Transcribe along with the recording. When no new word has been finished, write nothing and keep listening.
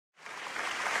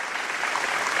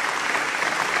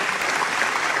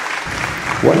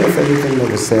What if everything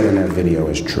that was said in that video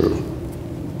is true?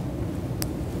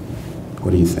 What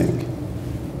do you think?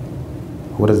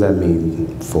 What does that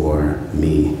mean for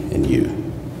me and you?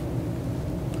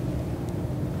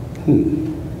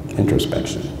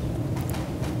 Introspection.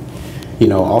 You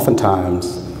know,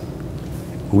 oftentimes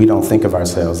we don't think of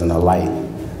ourselves in the light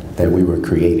that we were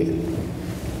created.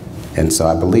 And so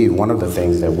I believe one of the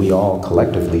things that we all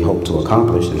collectively hope to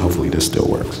accomplish, and hopefully this still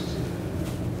works,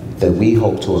 that we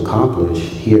hope to accomplish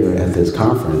here at this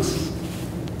conference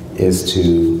is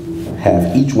to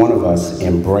have each one of us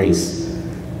embrace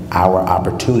our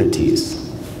opportunities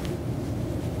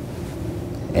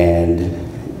and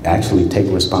actually take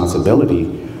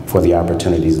responsibility for the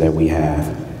opportunities that we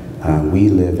have. We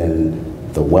live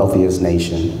in the wealthiest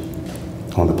nation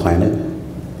on the planet.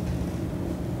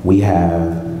 We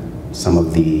have some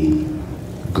of the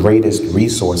greatest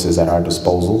resources at our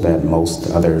disposal that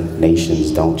most other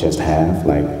nations don't just have.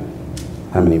 Like,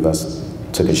 how many of us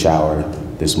took a shower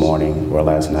this morning or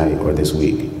last night or this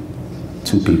week?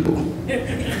 2 people.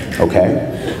 Okay?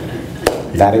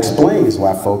 That explains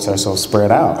why folks are so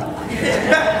spread out.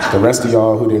 The rest of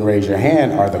y'all who didn't raise your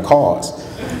hand are the cause.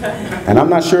 And I'm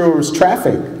not sure it was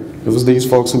traffic. It was these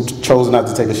folks who chose not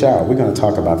to take a shower. We're going to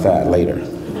talk about that later.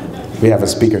 We have a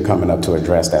speaker coming up to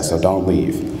address that, so don't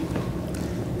leave.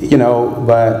 You know,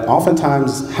 but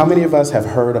oftentimes, how many of us have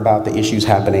heard about the issues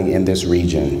happening in this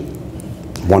region?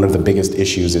 One of the biggest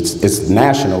issues, it's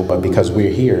national, but because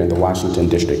we're here in the Washington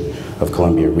District of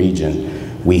Columbia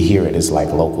region, we hear it. It's like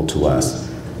local to us.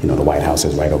 You know, the White House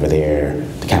is right over there,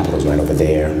 the Capitol's right over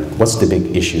there. What's the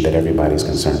big issue that everybody's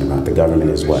concerned about? The government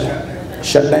is what?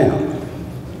 Shut down.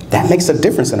 That makes a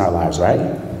difference in our lives,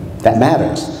 right? That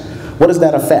matters. What does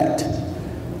that affect?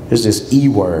 There's this E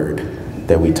word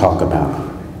that we talk about.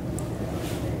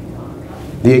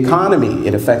 The economy,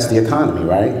 it affects the economy,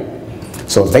 right?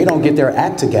 So if they don't get their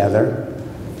act together,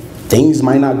 things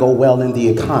might not go well in the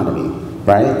economy,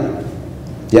 right?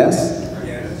 Yes?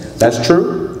 That's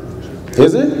true?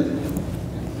 Is it?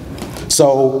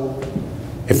 So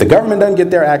if the government doesn't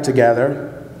get their act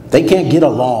together, they can't get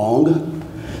along.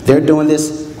 They're doing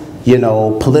this, you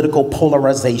know, political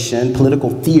polarization, political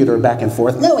theater back and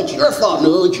forth. No, it's your fault.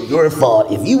 No, it's your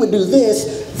fault. If you would do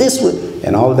this, this would,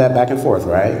 and all of that back and forth,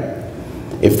 right?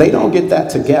 If they don't get that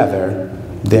together,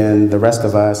 then the rest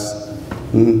of us,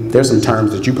 there's some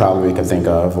terms that you probably could think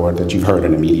of or that you've heard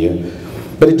in the media,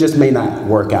 but it just may not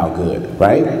work out good,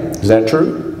 right? Is that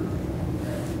true?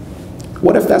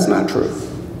 What if that's not true?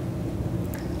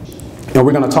 And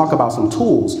we're going to talk about some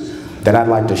tools that I'd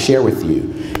like to share with you.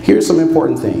 Here's some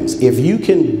important things. If you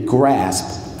can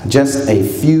grasp just a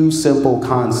few simple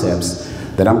concepts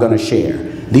that I'm going to share.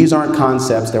 These aren't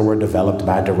concepts that were developed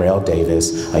by DaRayl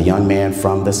Davis, a young man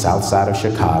from the south side of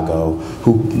Chicago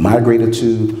who migrated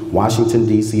to Washington,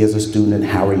 D.C. as a student at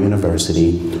Howard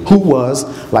University, who was,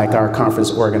 like our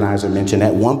conference organizer mentioned,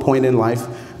 at one point in life,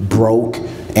 broke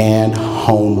and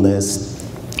homeless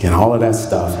and all of that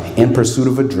stuff, in pursuit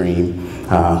of a dream,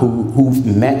 who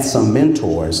met some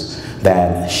mentors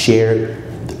that shared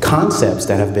concepts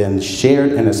that have been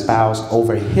shared and espoused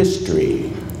over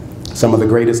history. Some of the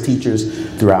greatest teachers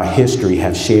throughout history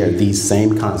have shared these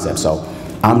same concepts. So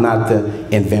I'm not the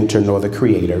inventor nor the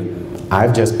creator.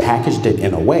 I've just packaged it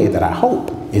in a way that I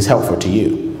hope is helpful to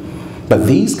you. But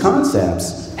these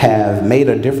concepts have made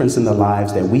a difference in the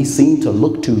lives that we seem to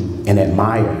look to and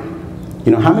admire.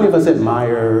 You know, how many of us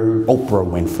admire Oprah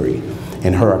Winfrey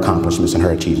and her accomplishments and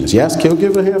her achievements? Yes, Kill,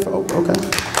 give a hand for Oprah,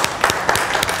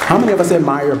 okay. How many of us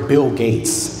admire Bill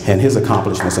Gates and his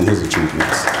accomplishments and his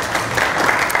achievements?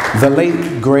 The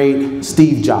late, great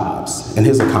Steve Jobs and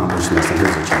his accomplishments and his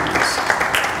achievements.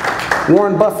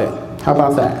 Warren Buffett, how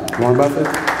about that? Warren Buffett?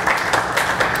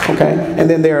 Okay, and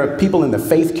then there are people in the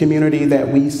faith community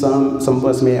that some of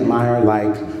us may admire,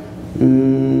 like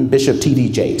Bishop T.D.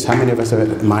 Jakes. How many of us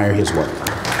admire his work?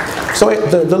 So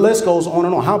the list goes on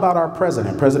and on. How about our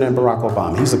president, President Barack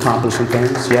Obama? He's accomplishing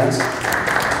things, yes?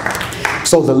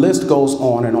 So the list goes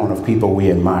on and on of people we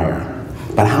admire.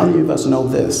 But how many of us know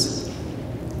this?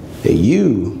 That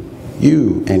you,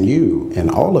 and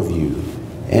all of you,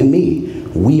 and me,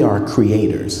 we are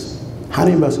creators. How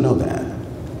many of us know that?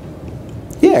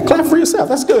 Yeah, clap for yourself.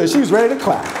 That's good. She was ready to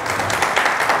clap.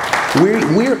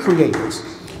 We're creators.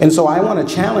 And so I want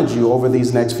to challenge you over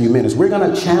these next few minutes. We're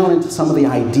going to challenge some of the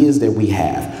ideas that we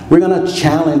have. We're going to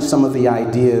challenge some of the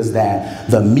ideas that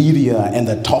the media and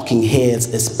the talking heads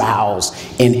espouse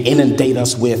and inundate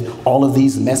us with all of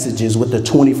these messages with the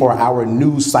 24-hour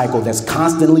news cycle that's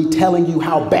constantly telling you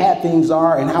how bad things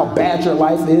are and how bad your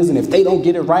life is. And if they don't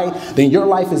get it right, then your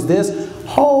life is this.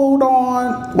 Hold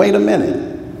on. Wait a minute.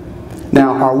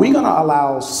 Now, are we going to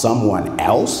allow someone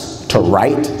else to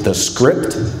write the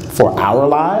script for our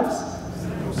lives?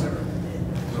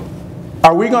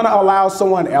 Are we going to allow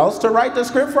someone else to write the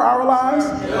script for our lives?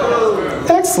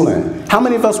 Excellent. How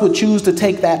many of us would choose to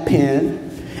take that pen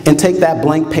and take that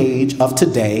blank page of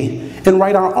today and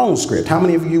write our own script? How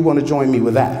many of you want to join me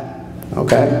with that?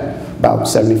 Okay, about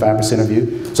 75% of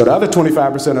you. So the other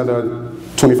 25% of the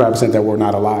 25% that were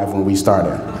not alive when we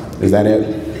started. Is that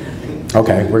it?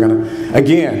 Okay, we're going to,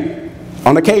 again,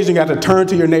 on occasion you have to turn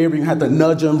to your neighbor, you have to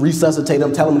nudge them, resuscitate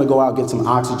them, tell them to go out, get some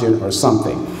oxygen or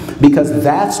something. Because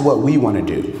that's what we want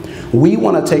to do. We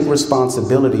want to take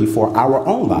responsibility for our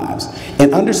own lives.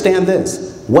 And understand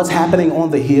this, what's happening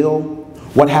on the Hill,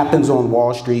 what happens on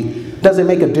Wall Street, does it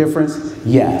make a difference?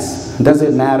 Yes. Does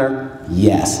it matter?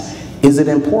 Yes. Is it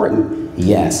important?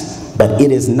 Yes. But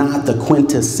it is not the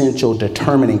quintessential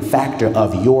determining factor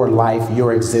of your life,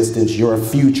 your existence, your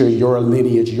future, your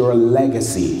lineage, your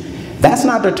legacy. That's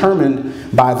not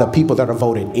determined by the people that are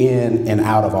voted in and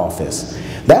out of office.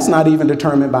 That's not even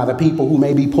determined by the people who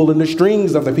may be pulling the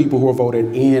strings of the people who are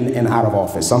voted in and out of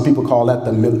office. Some people call that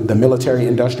the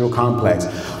military-industrial complex.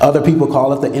 Other people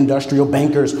call it the industrial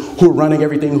bankers who are running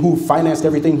everything, who financed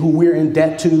everything, who we're in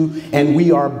debt to, and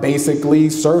we are basically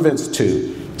servants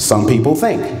to. Some people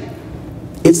think.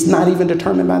 It's not even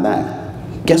determined by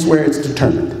that. Guess where it's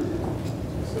determined?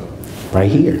 Right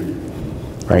here,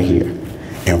 right here,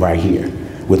 and right here,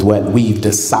 with what we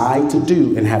decide to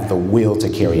do and have the will to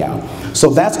carry out.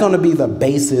 So that's going to be the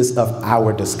basis of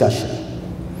our discussion.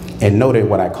 And noted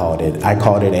what I called it. I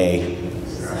called it a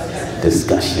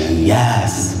discussion,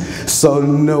 yes. So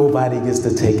nobody gets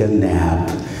to take a nap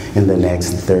in the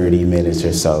next 30 minutes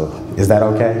or so. Is that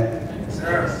okay?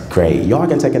 Yes. Great. Y'all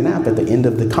can take a nap at the end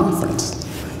of the conference.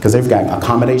 Because they've got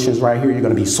accommodations right here. You're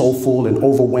going to be so full and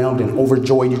overwhelmed and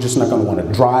overjoyed, you're just not going to want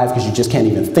to drive because you just can't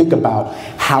even think about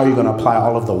how you're going to apply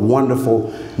all of the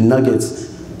wonderful nuggets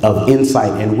of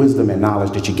insight and wisdom and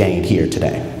knowledge that you gained here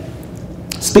today.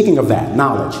 Speaking of that,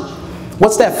 knowledge.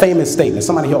 What's that famous statement?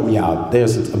 Somebody help me out.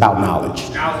 There's about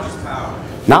knowledge. Knowledge is power.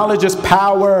 Knowledge is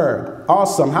power.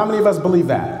 Awesome. How many of us believe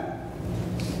that?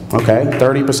 Okay,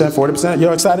 30%, 40%.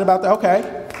 You're excited about that?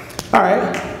 Okay. All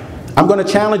right. I'm going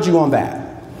to challenge you on that.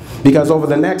 Because over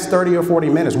the next 30 or 40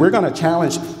 minutes, we're going to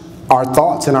challenge our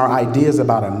thoughts and our ideas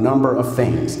about a number of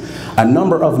things, a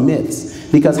number of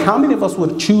myths. Because how many of us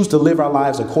would choose to live our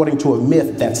lives according to a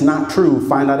myth that's not true,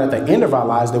 find out at the end of our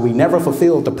lives that we never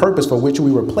fulfilled the purpose for which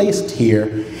we were placed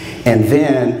here, and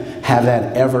then have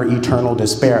that ever eternal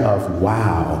despair of,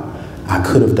 wow, I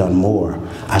could have done more.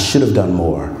 I should have done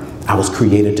more. I was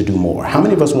created to do more. How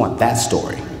many of us want that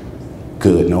story?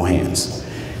 Good, no hands.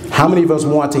 How many of us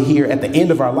want to hear at the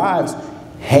end of our lives,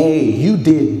 hey, you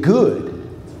did good.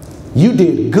 You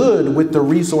did good with the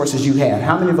resources you had.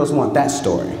 How many of us want that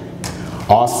story?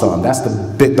 Awesome. That's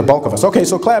the bulk of us. Okay,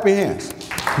 so clap your hands.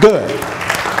 Good.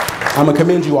 I'm going to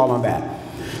commend you all on that.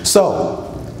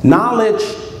 So, knowledge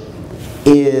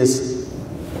is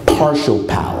partial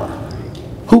power.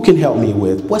 Who can help me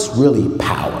with what's really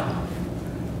power?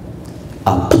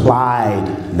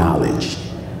 Applied knowledge.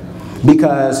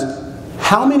 Because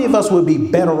how many of us would be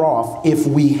better off if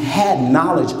we had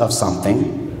knowledge of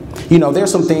something? You know,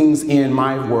 there's some things in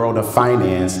my world of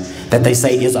finance that they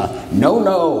say is a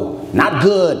no, not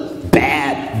good,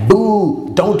 bad,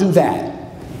 boo, don't do that.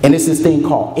 And it's this thing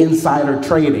called insider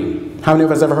trading. How many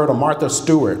of us ever heard of Martha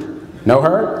Stewart? Know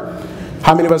her?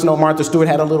 How many of us know Martha Stewart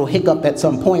had a little hiccup at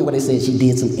some point where they said she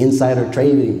did some insider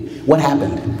trading? What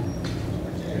happened?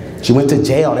 She went to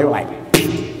jail. They were like,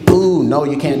 boo, no,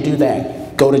 you can't do that.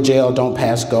 Go to jail, don't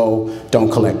pass go,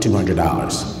 don't collect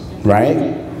 $200,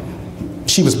 right?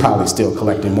 She was probably still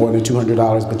collecting more than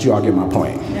 $200, but you all get my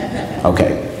point.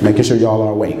 Okay, making sure y'all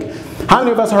are awake. How many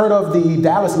of us heard of the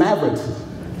Dallas Mavericks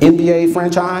NBA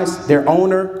franchise? Their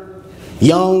owner,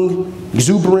 young,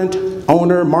 exuberant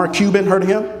owner, Mark Cuban, heard of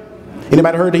him?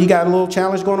 Anybody heard that he got a little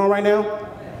challenge going on right now?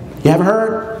 You haven't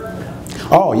heard?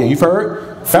 Oh, yeah, you've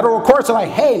heard? Federal courts are like,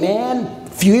 hey man, a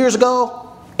few years ago,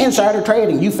 insider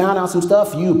trading, you found out some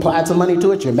stuff, you applied some money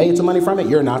to it, you made some money from it,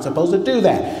 you're not supposed to do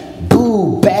that.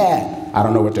 Boo, bad. I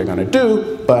don't know what they're going to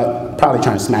do, but probably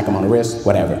trying to smack them on the wrist,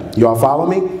 whatever. You all follow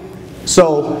me?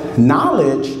 So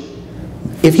knowledge,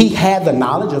 if he had the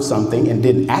knowledge of something and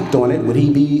didn't act on it, would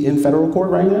he be in federal court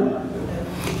right now?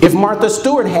 If Martha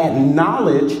Stewart had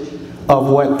knowledge of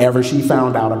whatever she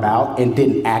found out about and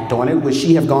didn't act on it, would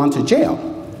she have gone to jail?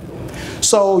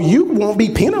 So you won't be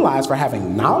penalized for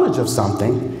having knowledge of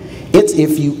something. It's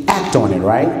if you act on it,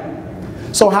 right?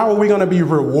 So how are we going to be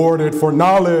rewarded for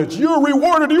knowledge? You're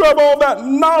rewarded, you have all that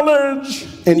knowledge,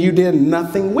 and you did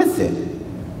nothing with it.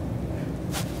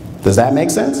 Does that make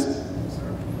sense?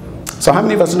 So how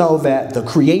many of us know that the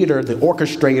creator, the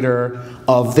orchestrator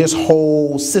of this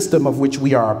whole system of which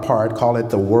we are a part, call it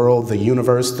the world, the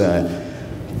universe, the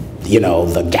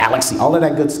galaxy, all of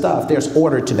that good stuff, there's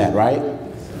order to that, right?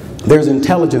 There's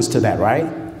intelligence to that, right?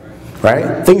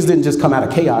 Right? Things didn't just come out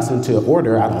of chaos into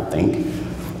order, I don't think.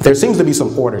 There seems to be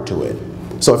some order to it.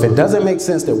 So if it doesn't make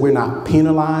sense that we're not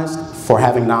penalized for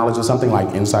having knowledge of something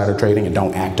like insider trading and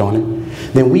don't act on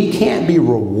it, then we can't be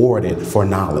rewarded for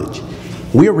knowledge.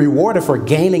 We are rewarded for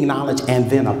gaining knowledge and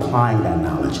then applying that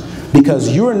knowledge.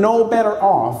 Because you're no better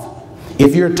off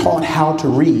if you're taught how to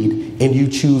read and you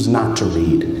choose not to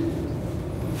read.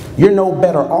 You're no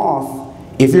better off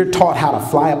if you're taught how to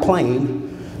fly a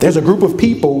plane. There's a group of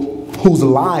people whose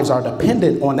lives are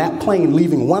dependent on that plane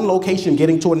leaving one location,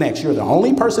 getting to a next. You're the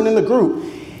only person in the group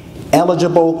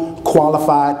eligible,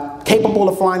 qualified, capable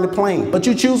of flying the plane, but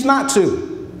you choose not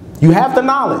to. You have the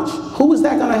knowledge. Who is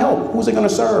that going to help? Who's it going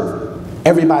to serve?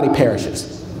 Everybody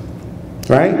perishes,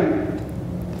 right?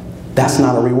 That's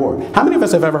not a reward. How many of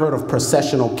us have ever heard of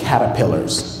processional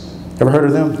caterpillars? Ever heard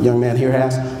of them? Young man here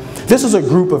has. This is a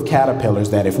group of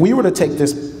caterpillars that if we were to take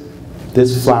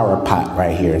this flower pot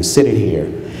right here and sit it here,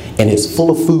 and it's full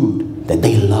of food that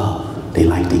they love, they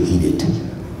like to eat it,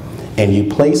 and you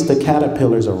place the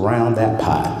caterpillars around that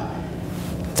pot,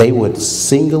 they would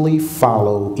singly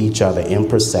follow each other in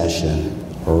procession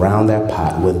around that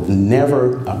pot with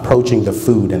never approaching the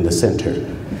food in the center,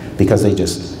 because they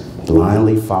just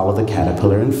blindly follow the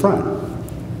caterpillar in front.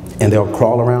 And they'll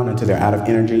crawl around until they're out of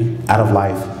energy, out of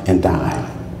life, and die,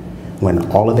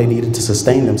 when all they needed to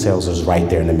sustain themselves was right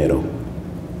there in the middle.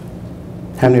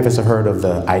 How many of us have heard of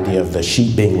the idea of the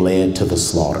sheep being led to the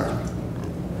slaughter?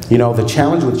 You know, the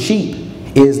challenge with sheep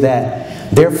is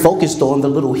that they're focused on the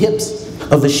little hips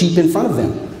of the sheep in front of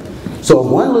them. So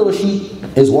if one little sheep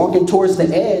is walking towards the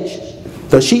edge,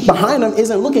 the sheep behind him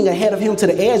isn't looking ahead of him to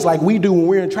the edge like we do when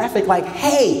we're in traffic, like,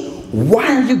 hey,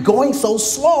 why are you going so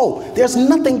slow? There's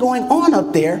nothing going on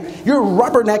up there. You're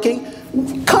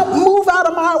rubbernecking. Come, move out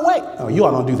of my way. Oh, you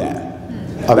all don't do that.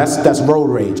 Oh, that's road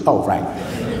rage. Oh, right.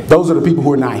 Those are the people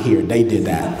who are not here. They did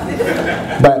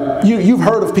that. But you've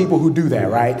heard of people who do that,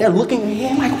 right? They're looking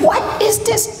ahead like, what is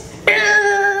this?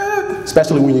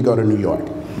 Especially when you go to New York.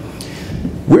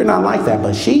 We're not like that,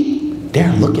 but sheep,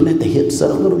 they're looking at the hips of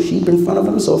the little sheep in front of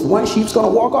them. So if one sheep's going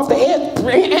to walk off the edge,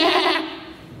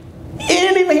 you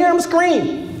didn't even hear them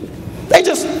scream. They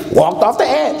just walked off the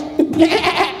edge.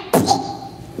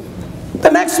 The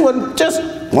next one just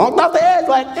walked off the edge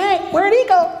like, hey, where'd he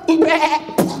go?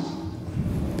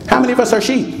 How many of us are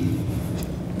sheep?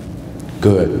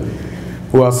 Good.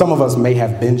 Well, some of us may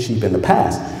have been sheep in the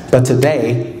past, but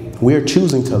today we're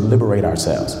choosing to liberate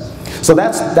ourselves. So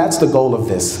that's the goal of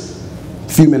this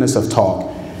few minutes of talk,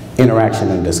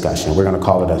 interaction, and discussion. We're going to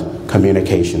call it a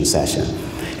communication session.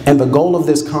 And the goal of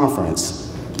this conference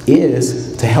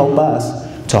is to help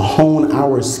us to hone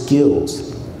our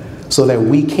skills so that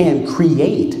we can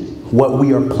create what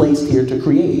we are placed here to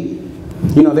create.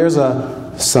 You know, there's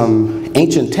some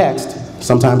ancient text,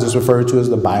 sometimes it's referred to as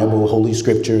the Bible, Holy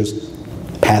Scriptures,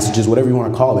 passages, whatever you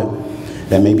want to call it,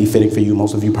 that may be fitting for you.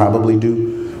 Most of you probably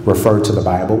do refer to the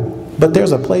Bible. But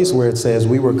there's a place where it says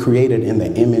we were created in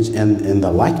the image and in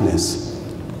the likeness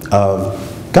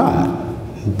of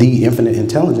God, the infinite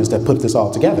intelligence that put this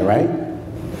all together, right?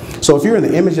 So if you're in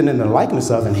the image and in the likeness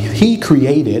of, and He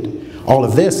created all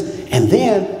of this, and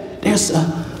then there's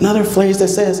another phrase that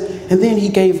says, and then He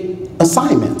gave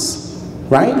assignments,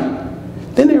 right?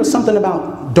 Then there was something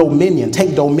about dominion,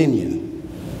 take dominion.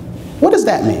 What does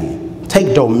that mean?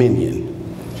 Take dominion.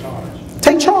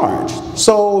 Take charge.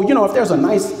 So, you know, if there's a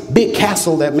nice big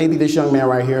castle that maybe this young man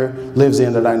right here lives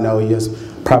in that I know, he has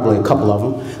probably a couple of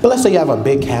them. But let's say you have a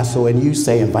big castle and you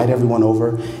say, invite everyone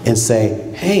over and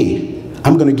say, hey,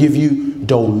 I'm going to give you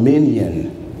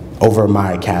dominion over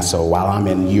my castle while I'm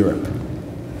in Europe.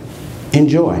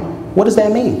 Enjoy. What does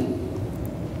that mean?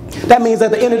 That means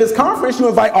at the end of this conference, you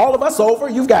invite all of us over.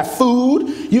 You've got food.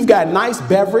 You've got nice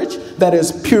beverage that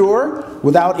is pure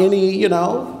without any, you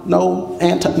know,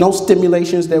 no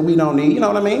stimulations that we don't need. You know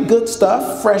what I mean? Good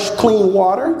stuff, fresh, clean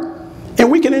water.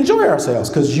 And we can enjoy ourselves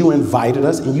because you invited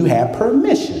us and you had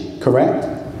permission, correct?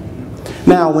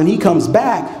 Now, when he comes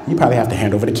back, you probably have to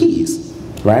hand over the keys,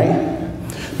 right?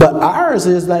 But ours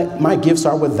is that my gifts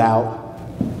are without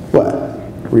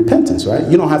what? Repentance, right?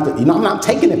 You don't have to, you know, I'm not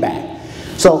taking it back.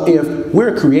 So if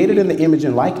we're created in the image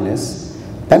and likeness,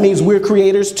 that means we're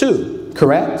creators too,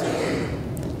 correct?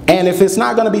 And if it's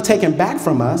not going to be taken back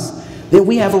from us, then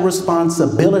we have a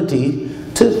responsibility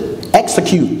to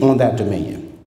execute on that dominion.